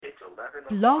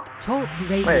Blog Talk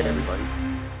Hey, Radio. everybody.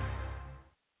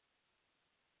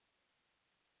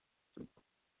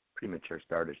 Premature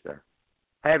starters there.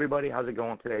 Hey, everybody. How's it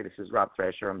going today? This is Rob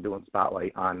Thrasher. I'm doing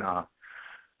Spotlight on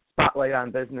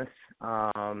Business.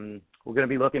 We're going to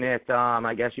be looking at,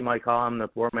 I guess you might call them the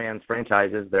poor man's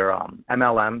franchises. They're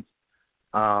MLMs.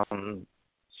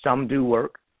 Some do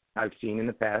work, I've seen in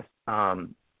the past,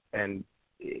 and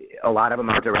a lot of them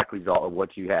are a direct result of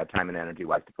what you have time and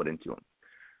energy-wise to put into them.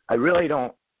 I really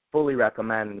don't fully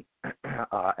recommend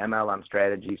MLM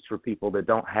strategies for people that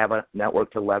don't have a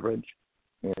network to leverage.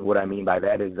 And what I mean by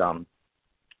that is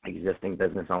existing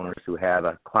business owners who have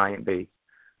a client base,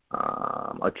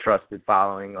 a trusted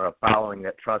following, or a following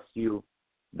that trusts you.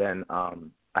 Then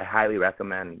I highly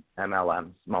recommend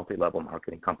MLMs, multi-level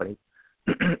marketing companies.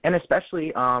 And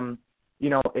especially,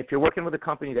 if you're working with a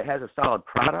company that has a solid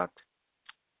product,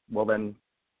 well, then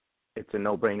it's a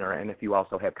no-brainer. And if you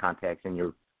also have contacts in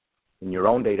your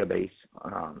own database,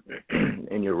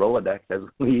 in your Rolodex, as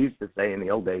we used to say in the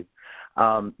old days,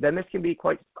 then this can be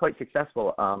quite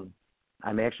successful.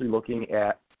 I'm actually looking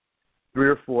at 3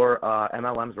 or 4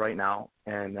 MLMs right now,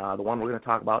 and the one we're going to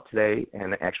talk about today,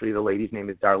 and actually the lady's name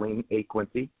is Darlene A.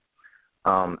 Quincy.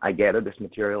 I gathered this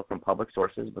material from public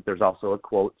sources, but there's also a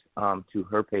quote to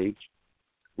her page,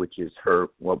 which is her,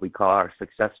 what we call our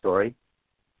success story,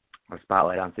 our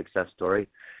Spotlight on Success story.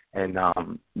 And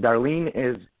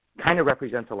Darlene kind of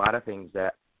represents a lot of things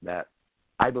that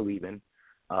I believe in.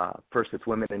 First, it's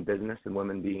women in business and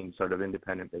women being sort of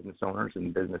independent business owners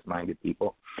and business-minded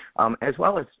people, as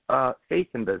well as faith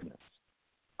in business.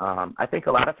 I think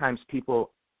a lot of times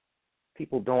people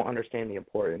don't understand the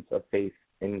importance of faith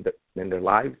in their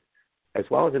lives as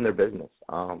well as in their business.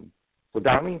 So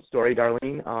Darlene's story,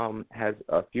 Darlene has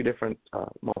a few different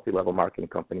multi-level marketing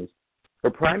companies. Her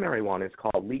primary one is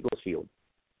called LegalShield.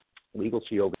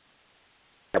 LegalShield,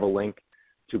 have a link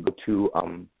to go to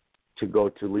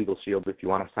LegalShield if you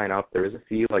want to sign up. There is a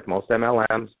fee like most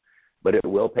MLMs, but it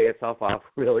will pay itself off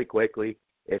really quickly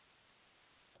if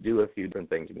you do a few different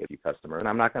things and get you a customer. And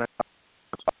I'm not going to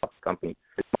talk about the company.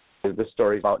 The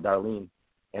story is about Darlene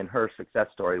and her success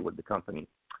story with the company.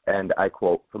 And I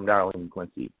quote from Darlene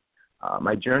Quincy,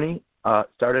 my journey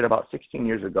started about 16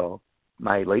 years ago.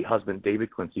 My late husband,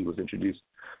 David Quincy, was introduced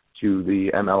to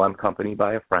the MLM company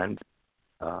by a friend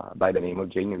by the name of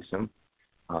Jay Newsom.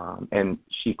 And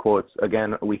she quotes,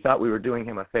 again, we thought we were doing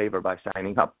him a favor by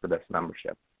signing up for this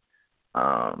membership.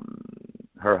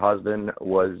 Her husband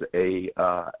was in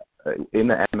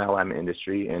the MLM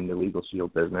industry, in the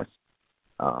LegalShield business,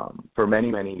 for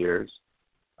many, many years.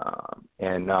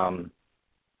 And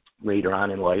later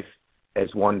on in life, as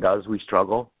one does, we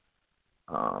struggle.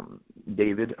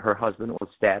 David, her husband, was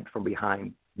stabbed from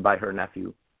behind by her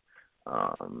nephew.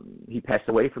 He passed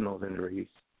away from those injuries.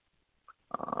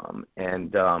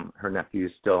 And her nephew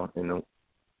is still in the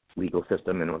legal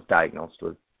system and was diagnosed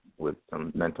with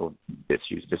some mental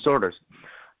disorders.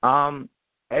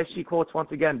 As she quotes once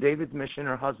again, David's mission,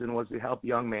 her husband, was to help a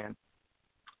young man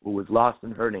who was lost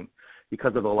and hurting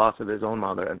because of the loss of his own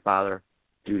mother and father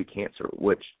due to cancer,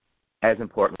 which, as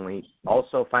importantly,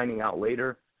 also finding out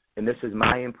later, and this is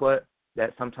my input,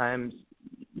 that sometimes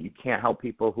you can't help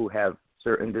people who have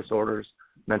certain disorders,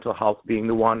 mental health being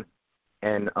the one.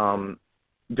 And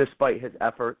despite his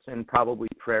efforts and probably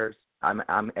prayers, I'm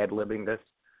ad-libbing this,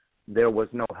 there was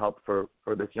no help for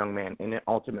this young man, and it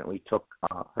ultimately took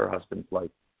her husband's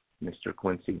life, Mr.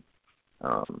 Quincy.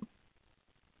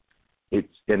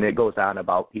 It goes on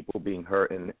about people being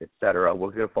hurt and et cetera.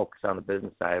 We're going to focus on the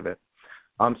business side of it.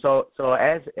 So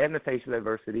as in the face of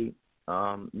adversity,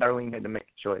 Darlene had to make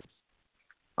a choice.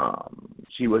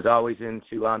 She was always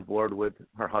on board with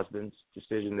her husband's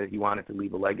decision that he wanted to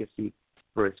leave a legacy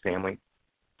for his family.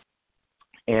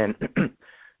 And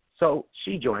so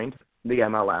she joined the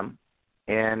MLM,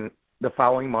 and the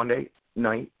following Monday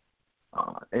night,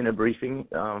 in a briefing,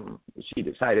 she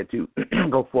decided to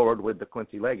go forward with the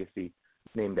Quincy legacy,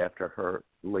 named after her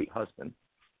late husband.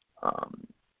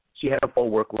 She had a full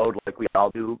workload like we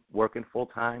all do, working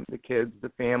full-time, the kids, the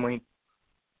family.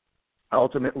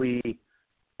 Ultimately,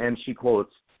 and she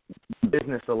quotes,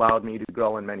 business allowed me to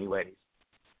grow in many ways.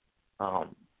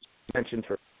 She mentioned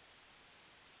her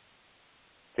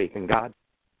faith in God,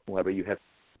 whoever you have,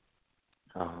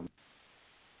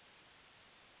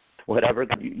 whatever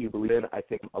you believe in. I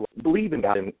think believe in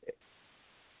God.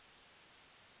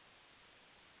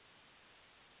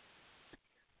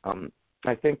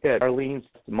 I think that Darlene's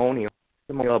testimonial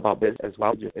about business as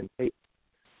well as faith.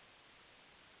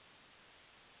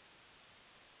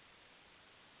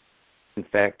 In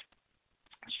fact,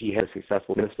 she had a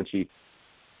successful business, and she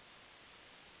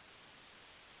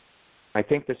I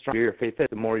think the stronger your faith is,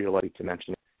 the more you're likely to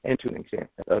mention it into an exam.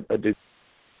 That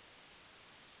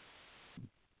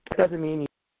doesn't mean,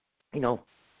 and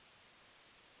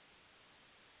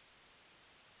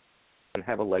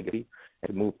have a legacy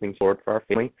and move things forward for our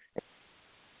family,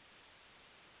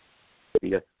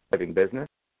 be a living business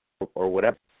or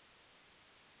whatever.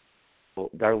 Well,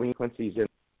 Darlene Quincy's in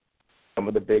some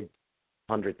of the big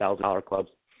 $100,000 clubs,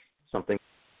 something,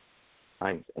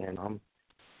 and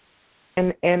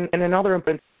another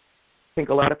important, I think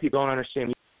a lot of people don't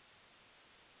understand.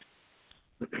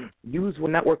 Use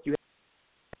what network you have.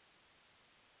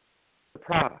 The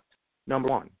product, number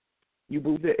one. You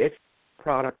believe that it's a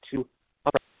product to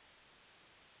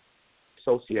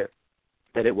associate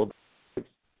that it will,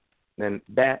 then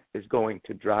that is going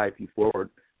to drive you forward,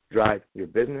 drive your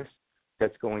business.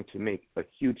 That's going to make a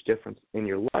huge difference in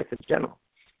your life in general.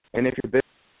 And if your business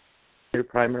is your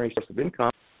primary source of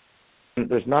income,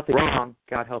 there's nothing wrong.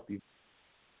 God help you.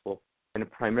 And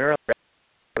primarily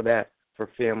for that, for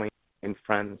family and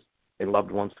friends and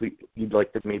loved ones who you'd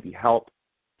like to maybe help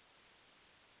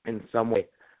in some way.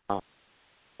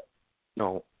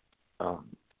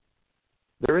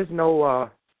 There is no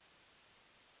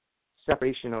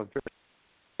separation of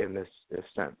in this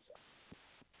sense.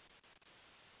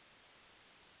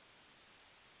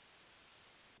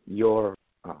 Your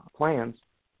plans,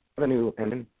 revenue,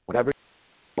 and whatever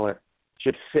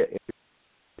should fit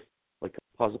like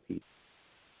a puzzle piece.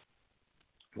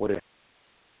 What is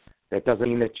that? Doesn't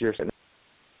mean that you're a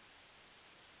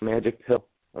magic pill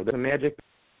or there's a magic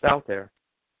out there.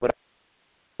 But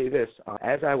I say this: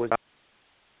 as I was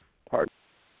part,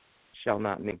 shall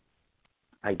not name.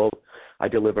 I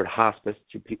delivered hospice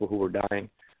to people who were dying.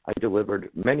 I delivered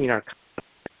many narcotics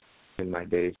in my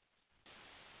days.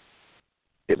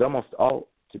 It was almost all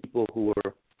to people who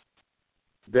were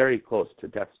very close to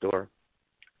death's door,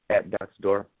 at death's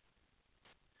door.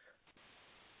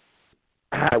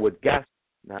 I would guess,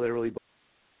 not literally,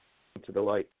 but to the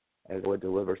light as I would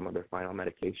deliver some of their final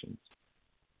medications.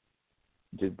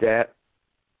 Did that,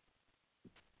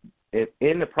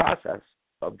 in the process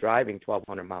of driving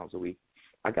 1,200 miles a week,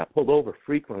 I got pulled over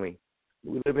frequently.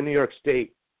 We live in New York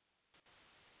State.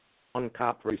 One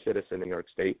cop for every citizen in New York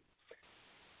State.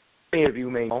 Many of you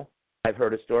may know, I've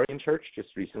heard a story in church just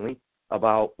recently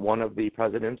about one of the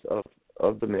presidents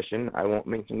of the mission. I won't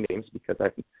mention names because I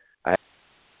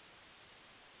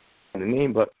the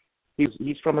name, but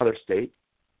he's from another state,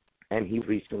 and he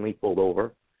recently pulled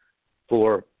over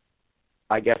for,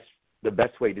 I guess the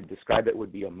best way to describe it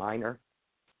would be a minor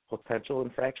potential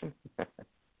infraction.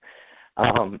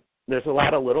 There's a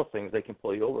lot of little things they can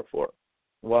pull you over for.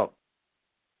 Well,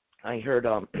 I heard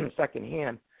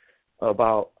secondhand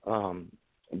about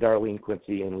Darlene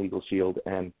Quincy and LegalShield,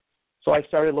 and so I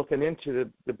started looking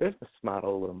into the business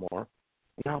model a little more.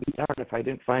 And I'll be darned if I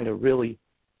didn't find a really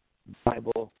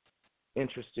viable,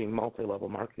 interesting multi-level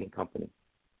marketing company.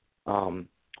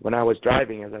 When I was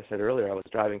driving, as I said earlier, I was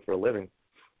driving for a living.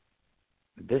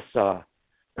 This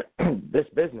this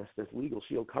business, this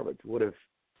LegalShield coverage, would have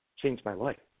changed my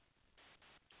life.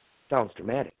 Sounds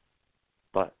dramatic,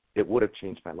 but it would have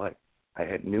changed my life. I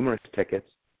had numerous tickets.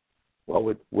 Well,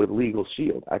 with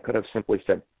LegalShield, I could have simply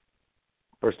said,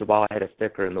 first of all, I had a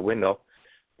sticker in the window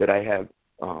that I have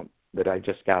that I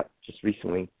just got just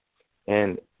recently,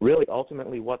 and really,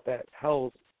 ultimately, what that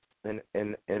tells, and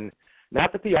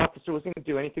not that the officer was going to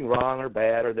do anything wrong or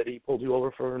bad, or that he pulled you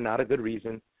over for not a good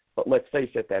reason, but let's face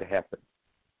it, that happened.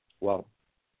 Well,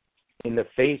 in the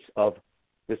face of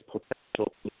this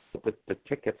potential, the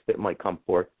tickets that might come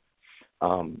forth,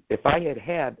 if I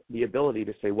had the ability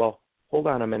to say, well, hold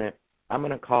on a minute, I'm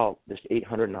going to call this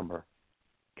 800 number,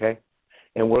 okay,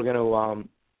 and we're going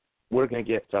to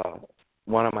get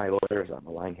one of my lawyers on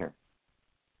the line here.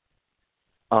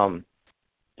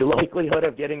 The likelihood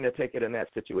of getting the ticket in that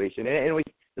situation, and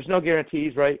there's no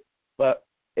guarantees, right? But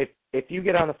if you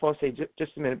get on the phone and say,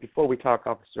 just a minute, before we talk,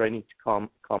 officer, I need to call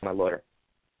my lawyer,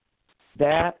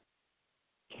 that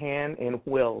can and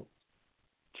will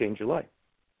change your life.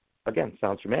 Again,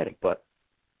 sounds dramatic, but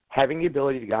having the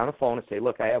ability to get on the phone and say,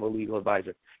 look, I have a legal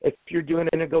advisor. If you're doing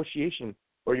a negotiation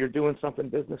or you're doing something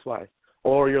business-wise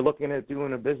or you're looking at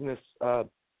doing a business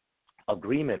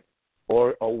agreement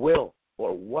or a will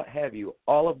or what have you,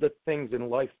 all of the things in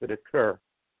life that occur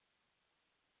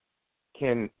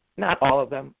can, not all of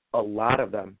them, a lot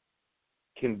of them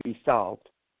can be solved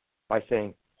by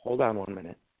saying, hold on 1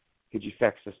 minute, could you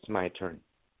fax this to my attorney?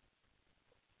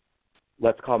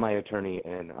 Let's call my attorney,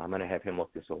 and I'm going to have him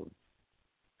look this over.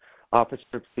 Officer,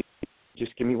 please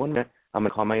just give me 1 minute. I'm going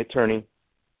to call my attorney,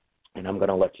 and I'm going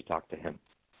to let you talk to him.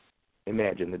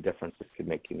 Imagine the difference this could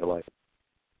make in your life.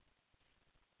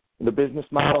 The business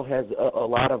model has a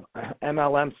lot of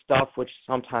MLM stuff, which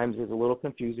sometimes is a little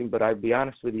confusing, but I'd be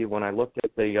honest with you, when I looked at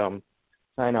the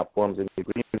sign-up forms and the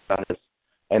agreements on this,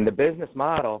 and the business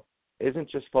model isn't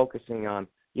just focusing on,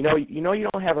 you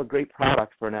don't have a great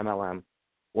product for an MLM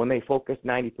when they focus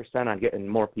 90% on getting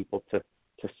more people to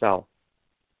sell.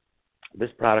 This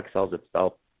product sells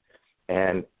itself,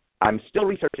 and I'm still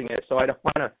researching it, so I don't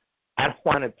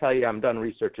want to tell you I'm done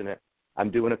researching it.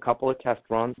 I'm doing a couple of test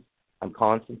runs. I'm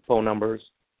calling some phone numbers.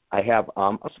 I have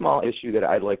a small issue that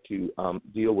I'd like to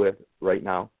deal with right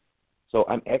now. So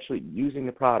I'm actually using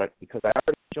the product because I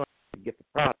already joined to get the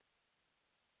product.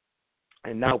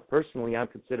 And now, personally, I'm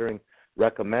considering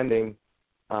recommending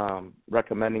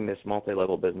this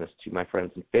multi-level business to my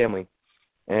friends and family.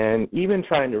 And even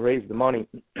trying to raise the money,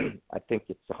 I think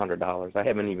it's $100. I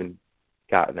haven't even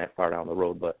gotten that far down the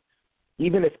road. But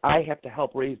even if I have to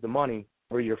help raise the money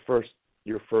for your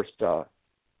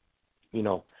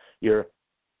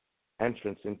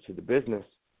entrance into the business,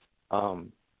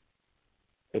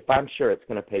 if I'm sure it's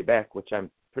going to pay back, which I'm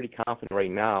pretty confident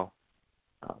right now,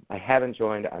 I haven't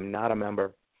joined. I'm not a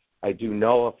member. I do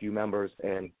know a few members,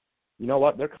 and you know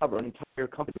what? They're covering entire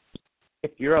companies.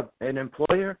 If you're an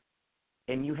employer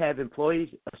and you have employees,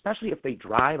 especially if they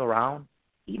drive around,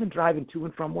 even driving to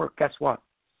and from work, guess what?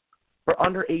 For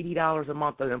under $80 a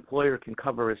month, an employer can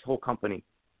cover his whole company.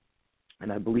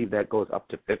 And I believe that goes up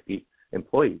to 50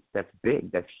 employees. That's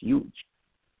big. That's huge.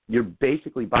 You're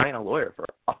basically buying a lawyer for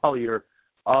all your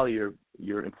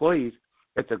employees.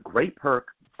 It's a great perk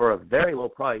for a very low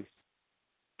price.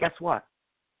 Guess what?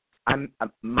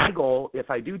 My goal,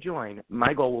 if I do join,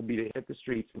 my goal will be to hit the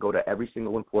streets and go to every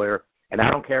single employer. And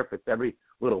I don't care if it's every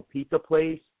little pizza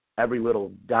place, every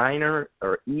little diner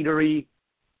or eatery,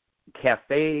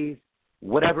 cafes,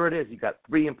 whatever it is. You got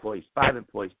 3 employees, 5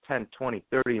 employees, 10, 20,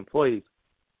 30 employees.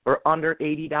 For under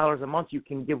 $80 a month, you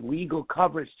can give legal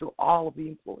coverage to all of the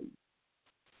employees.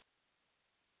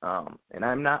 And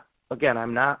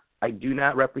I do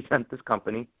not represent this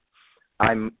company.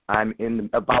 I'm in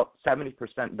about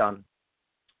 70% done.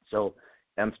 So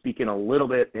I'm speaking a little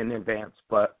bit in advance,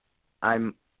 but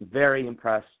I'm very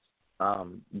impressed.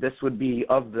 This would be,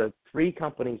 of the 3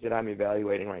 companies that I'm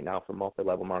evaluating right now for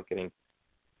multi-level marketing,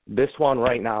 this one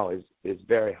right now is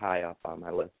very high up on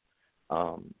my list.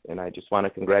 And I just want to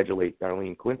congratulate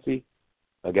Darlene Quincy.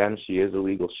 Again, she is a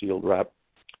LegalShield rep.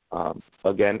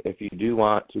 Again, if you do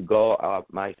want to go,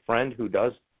 my friend who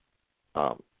does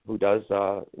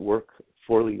work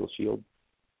for LegalShield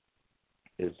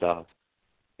is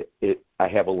I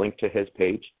have a link to his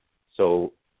page,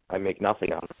 so I make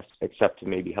nothing on this except to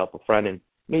maybe help a friend, and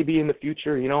maybe in the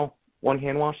future, one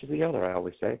hand washes the other, I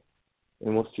always say,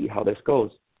 and we'll see how this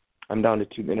goes. I'm down to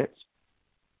 2 minutes.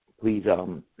 Please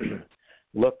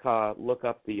look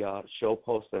up the show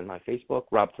post on my Facebook,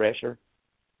 Rob Thrasher.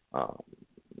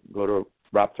 Go to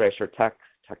Rob Thrasher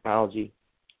Technology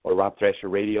or Rob Thrasher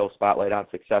Radio, Spotlight on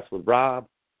Success with Rob.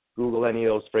 Google any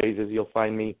of those phrases, you'll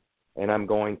find me. And I'm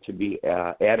going to be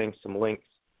adding some links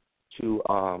to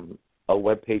a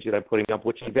web page that I'm putting up,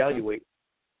 which evaluates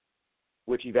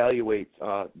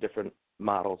different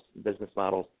models, business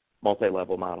models,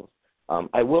 multi-level models.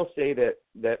 I will say that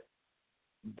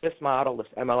this model, this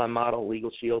MLM model,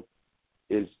 LegalShield,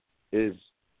 is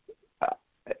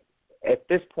at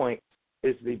this point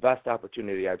is the best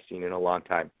opportunity I've seen in a long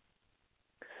time.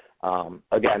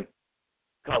 Again,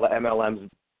 call the MLMs,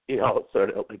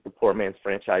 sort of like the poor man's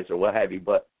franchise or what have you.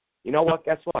 But you know what?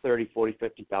 Guess what? 30, 40,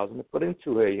 50,000 to put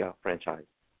into a franchise.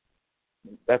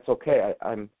 That's okay.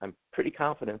 I'm pretty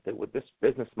confident that with this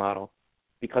business model,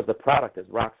 because the product is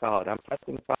rock solid. I'm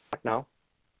testing the product now,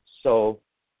 so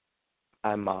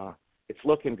it's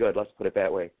looking good. Let's put it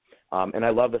that way. And I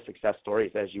love the success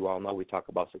stories. As you all know, we talk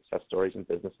about success stories and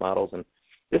business models, and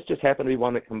this just happened to be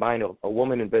one that combined a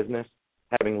woman in business,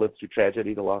 having lived through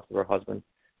tragedy, the loss of her husband,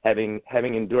 having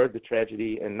endured the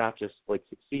tragedy and not just like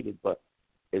succeeded, but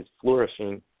is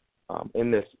flourishing in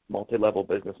this multi-level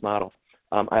business model.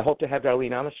 I hope to have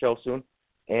Darlene on the show soon.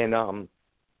 And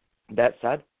that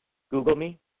said, Google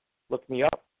me, look me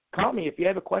up, call me if you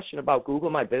have a question about Google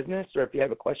My Business, or if you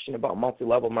have a question about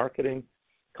multi-level marketing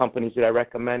companies that I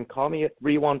recommend. Call me at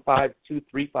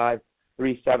 315-235-3753.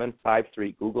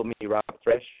 Google me, Rob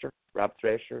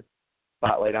Thrasher,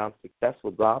 Spotlight on Success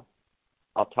with Rob.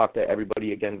 I'll talk to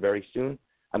everybody again very soon.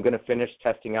 I'm going to finish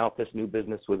testing out this new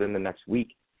business within the next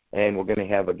week, and we're going to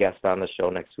have a guest on the show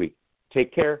next week.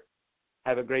 Take care.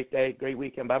 Have a great day, great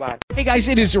weekend. Bye-bye. Hey, guys,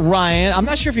 it is Ryan. I'm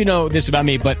not sure if you know this about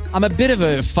me, but I'm a bit of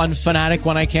a fun fanatic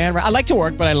when I can. I like to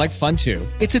work, but I like fun, too.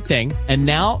 It's a thing. And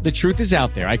now the truth is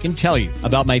out there. I can tell you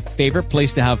about my favorite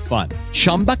place to have fun.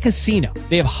 Chumba Casino.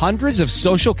 They have hundreds of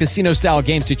social casino-style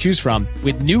games to choose from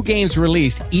with new games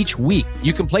released each week.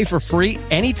 You can play for free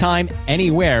anytime,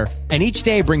 anywhere, and each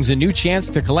day brings a new chance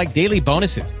to collect daily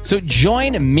bonuses. So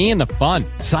join me in the fun.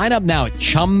 Sign up now at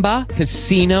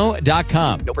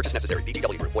ChumbaCasino.com. No purchase necessary.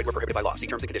 VGW Group. Void where prohibited by law. See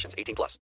terms and conditions. 18+.